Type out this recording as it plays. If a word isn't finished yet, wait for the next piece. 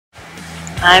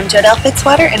I'm Jodelle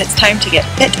Fitzwater, and it's time to get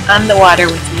fit on the water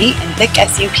with me and Vic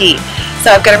SUP. So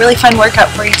I've got a really fun workout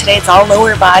for you today. It's all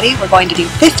lower body. We're going to do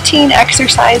 15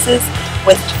 exercises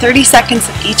with 30 seconds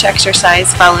of each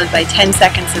exercise followed by 10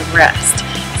 seconds of rest.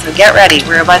 So get ready.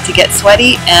 We're about to get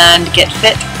sweaty and get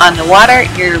fit on the water.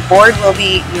 Your board will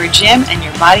be your gym and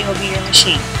your body will be your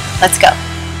machine. Let's go.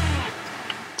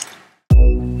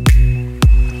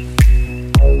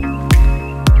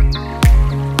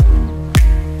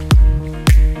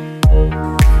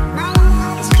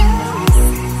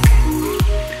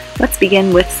 Let's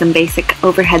begin with some basic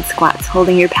overhead squats.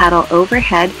 Holding your paddle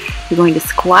overhead, you're going to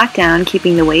squat down,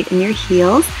 keeping the weight in your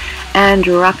heels and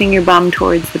dropping your bum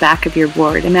towards the back of your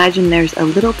board. Imagine there's a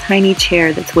little tiny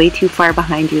chair that's way too far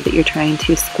behind you that you're trying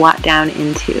to squat down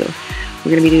into.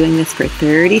 We're going to be doing this for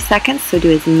 30 seconds, so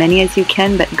do as many as you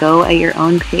can, but go at your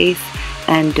own pace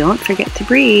and don't forget to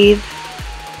breathe.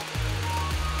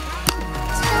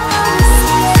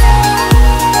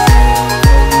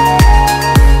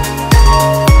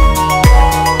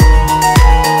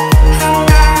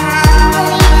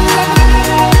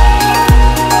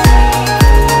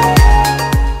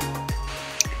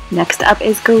 Next up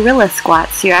is gorilla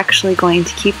squats. So you're actually going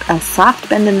to keep a soft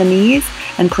bend in the knees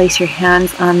and place your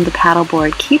hands on the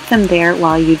paddleboard. Keep them there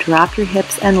while you drop your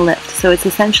hips and lift. So it's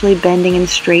essentially bending and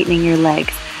straightening your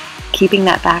legs. Keeping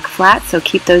that back flat, so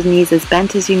keep those knees as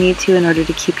bent as you need to in order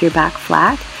to keep your back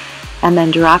flat. And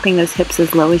then dropping those hips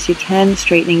as low as you can,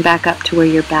 straightening back up to where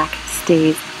your back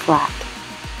stays flat.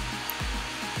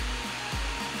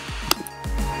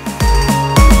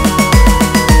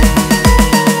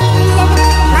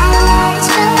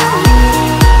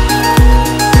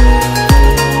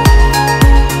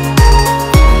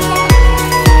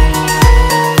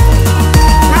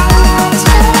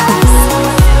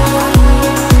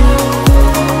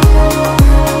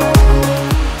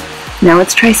 Now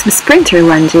let's try some sprinter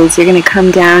lunges. You're going to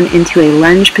come down into a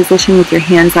lunge position with your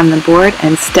hands on the board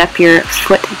and step your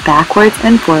foot backwards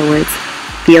and forwards.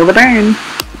 Feel the burn.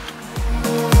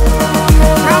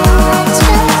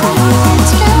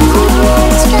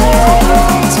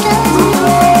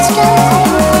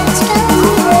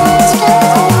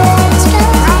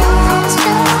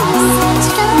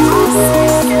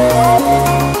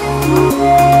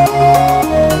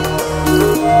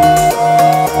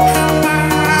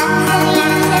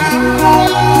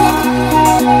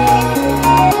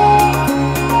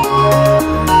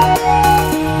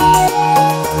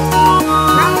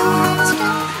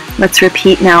 Let's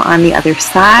repeat now on the other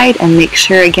side and make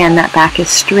sure again that back is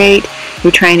straight.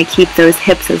 You're trying to keep those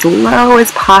hips as low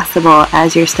as possible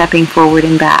as you're stepping forward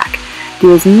and back.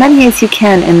 Do as many as you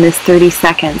can in this 30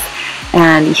 seconds.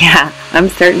 And yeah, I'm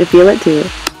starting to feel it too.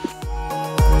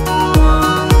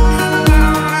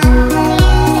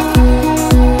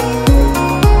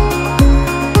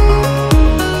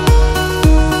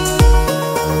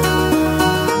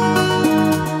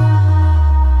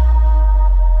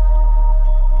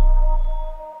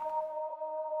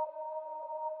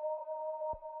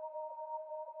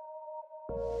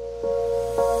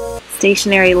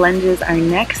 Stationary lunges are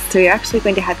next, so you're actually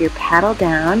going to have your paddle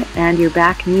down and your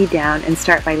back knee down and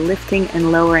start by lifting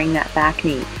and lowering that back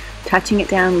knee. Touching it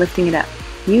down, lifting it up.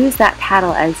 Use that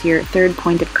paddle as your third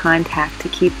point of contact to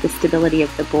keep the stability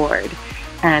of the board.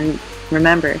 And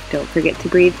remember, don't forget to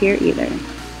breathe here either.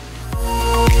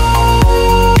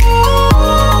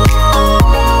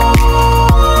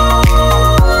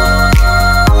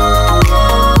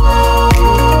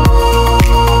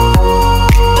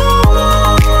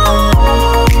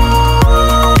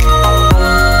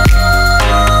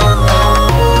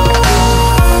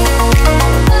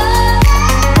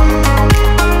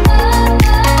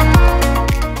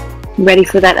 Ready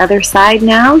for that other side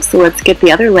now, so let's get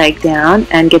the other leg down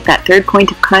and get that third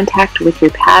point of contact with your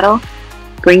paddle.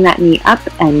 Bring that knee up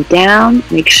and down.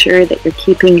 Make sure that you're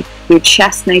keeping your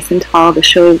chest nice and tall, the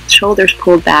shoulders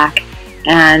pulled back.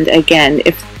 And again,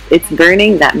 if it's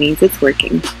burning, that means it's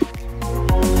working.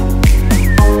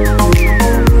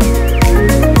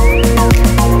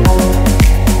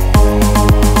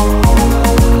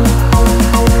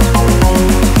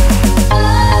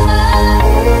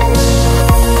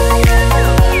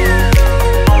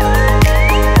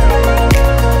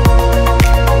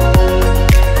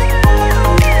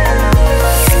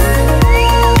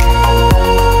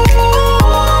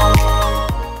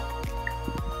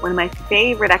 One of my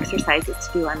favorite exercises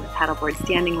to do on the paddleboard,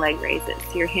 standing leg raises.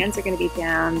 So your hands are going to be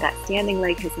down, that standing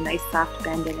leg has a nice soft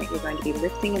bend in it. You're going to be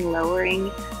lifting and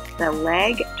lowering the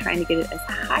leg, trying to get it as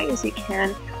high as you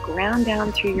can. Ground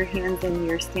down through your hands and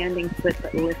your standing foot,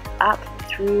 but lift up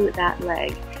through that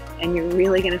leg. And you're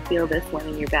really going to feel this one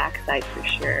in your backside for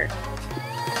sure.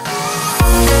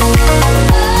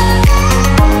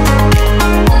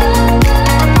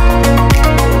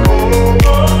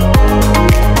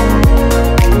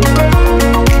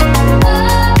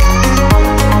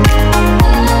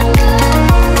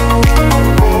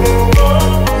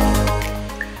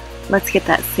 Let's get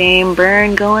that same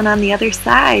burn going on the other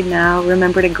side now.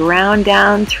 Remember to ground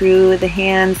down through the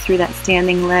hands, through that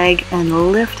standing leg,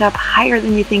 and lift up higher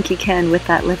than you think you can with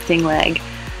that lifting leg.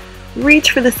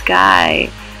 Reach for the sky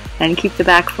and keep the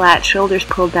back flat, shoulders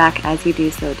pulled back as you do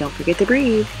so. Don't forget to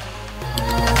breathe.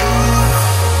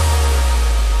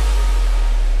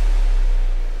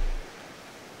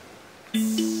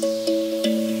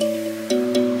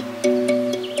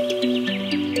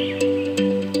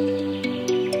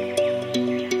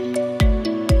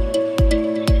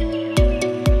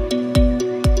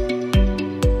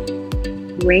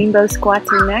 Rainbow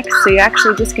squats are next, so you're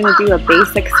actually just going to do a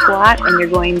basic squat, and you're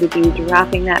going to be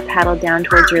dropping that paddle down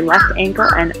towards your left ankle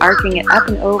and arcing it up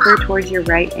and over towards your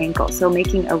right ankle, so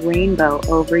making a rainbow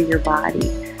over your body.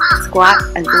 Squat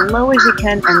as low as you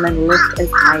can and then lift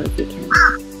as high as you can.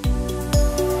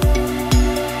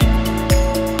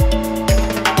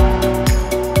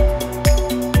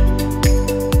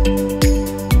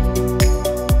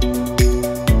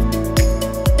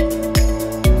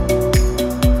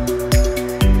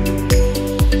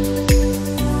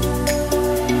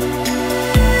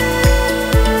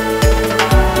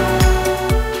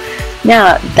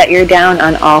 Now that you're down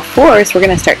on all fours, we're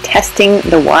going to start testing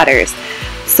the waters.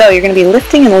 So you're going to be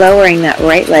lifting and lowering that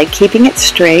right leg, keeping it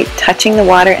straight, touching the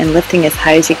water and lifting as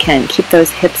high as you can. Keep those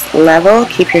hips level,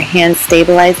 keep your hands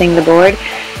stabilizing the board,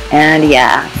 and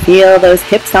yeah, feel those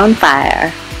hips on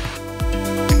fire.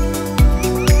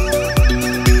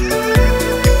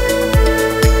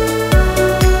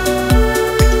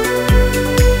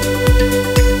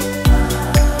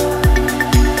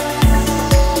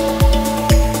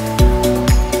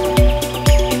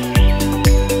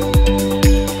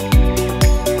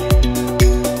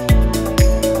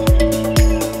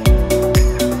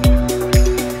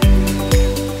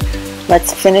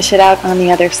 Let's finish it out on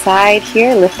the other side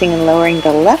here, lifting and lowering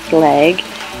the left leg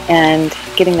and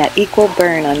getting that equal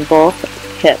burn on both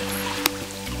hips.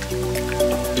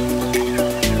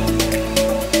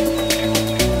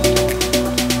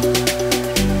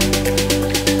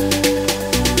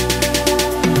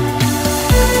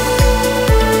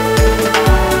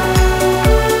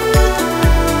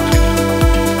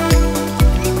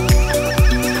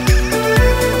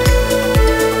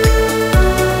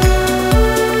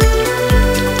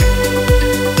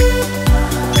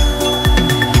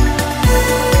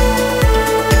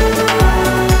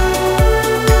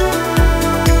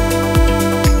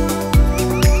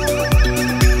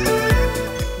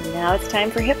 Now it's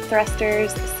time for hip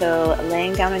thrusters, so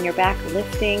laying down on your back,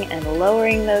 lifting and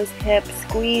lowering those hips,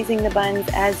 squeezing the buns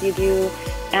as you do,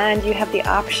 and you have the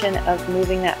option of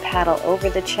moving that paddle over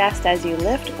the chest as you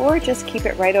lift, or just keep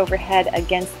it right overhead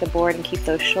against the board and keep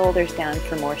those shoulders down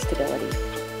for more stability.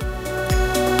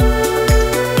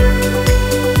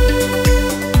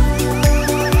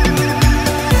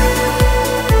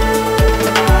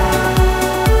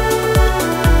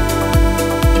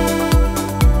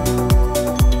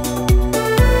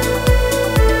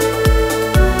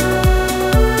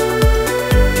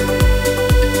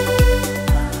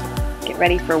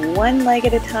 Ready for one leg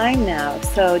at a time now.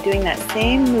 So doing that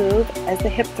same move as the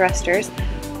hip thrusters,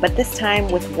 but this time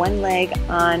with one leg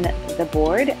on the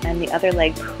board and the other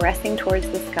leg pressing towards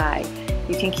the sky.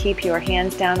 You can keep your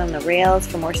hands down on the rails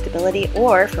for more stability,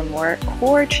 or for more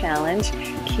core challenge,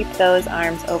 keep those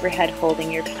arms overhead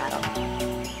holding your paddle.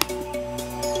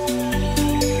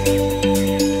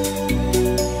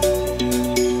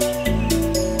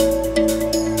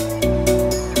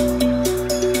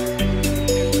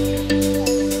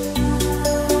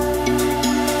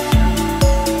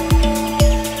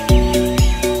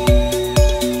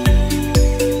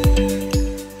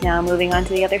 Moving on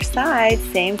to the other side,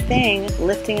 same thing,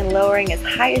 lifting and lowering as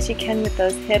high as you can with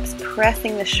those hips,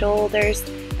 pressing the shoulders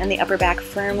and the upper back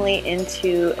firmly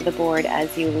into the board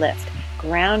as you lift.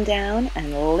 Ground down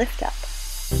and lift up.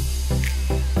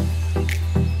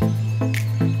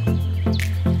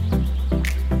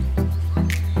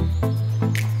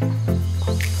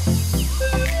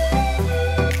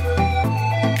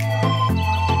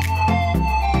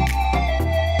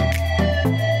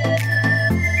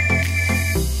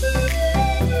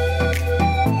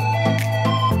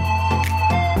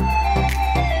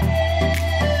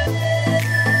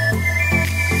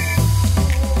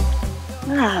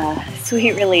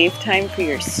 Sweet relief, time for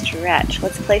your stretch.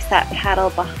 Let's place that paddle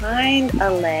behind a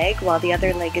leg while the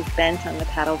other leg is bent on the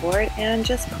paddle board, and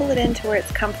just pull it into where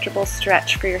it's comfortable.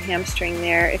 Stretch for your hamstring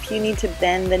there. If you need to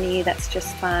bend the knee, that's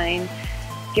just fine.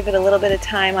 Give it a little bit of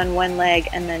time on one leg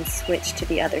and then switch to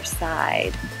the other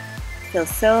side. Feels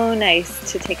so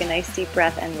nice to take a nice deep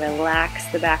breath and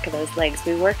relax the back of those legs.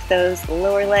 We worked those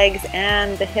lower legs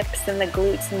and the hips and the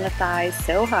glutes and the thighs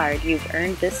so hard. You've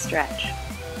earned this stretch.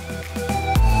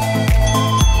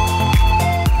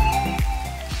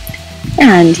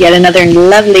 And yet another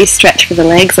lovely stretch for the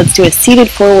legs. Let's do a seated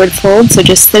forward fold. So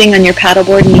just sitting on your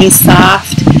paddleboard, knees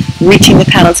soft, reaching the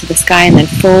paddle to the sky, and then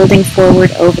folding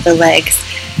forward over the legs.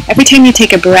 Every time you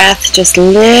take a breath, just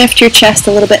lift your chest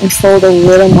a little bit and fold a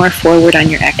little more forward on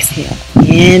your exhale.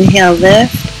 Inhale,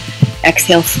 lift.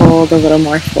 Exhale, fold a little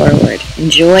more forward.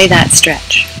 Enjoy that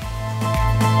stretch.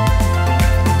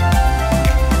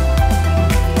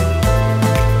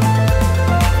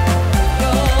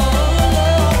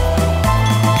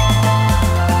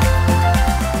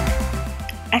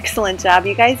 Excellent job,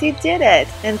 you guys, you did it!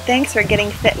 And thanks for getting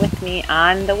fit with me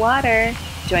on the water.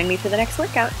 Join me for the next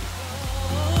workout.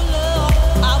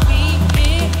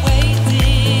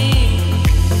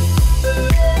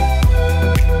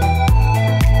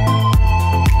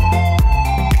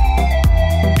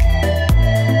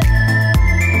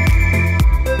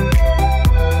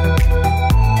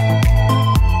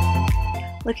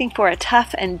 Looking for a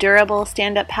tough and durable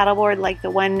stand-up paddleboard like the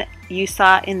one you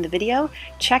saw in the video?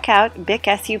 Check out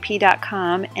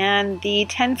bicsup.com and the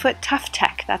 10-foot Tough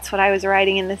Tech. That's what I was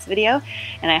riding in this video,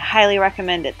 and I highly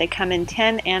recommend it. They come in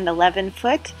 10 and 11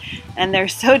 foot, and they're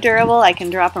so durable I can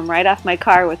drop them right off my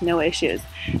car with no issues.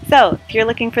 So if you're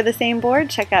looking for the same board,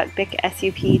 check out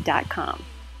bicsup.com.